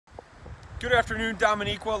Good afternoon,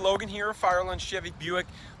 Dominiqua. Logan here, Firelands Chevy Buick.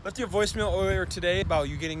 Left you a voicemail earlier today about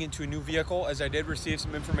you getting into a new vehicle, as I did receive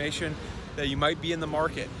some information that you might be in the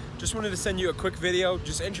market. Just wanted to send you a quick video,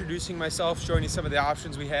 just introducing myself, showing you some of the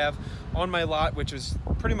options we have on my lot, which is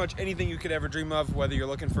pretty much anything you could ever dream of, whether you're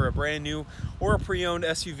looking for a brand new or a pre-owned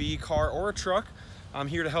SUV, car, or a truck. I'm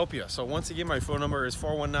here to help you. So once again, my phone number is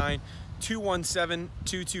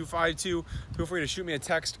 419-217-2252. Feel free to shoot me a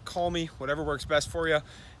text, call me, whatever works best for you.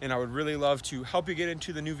 And I would really love to help you get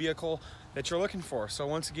into the new vehicle that you're looking for. So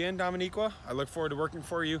once again, Dominiqua, I look forward to working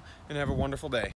for you and have a wonderful day.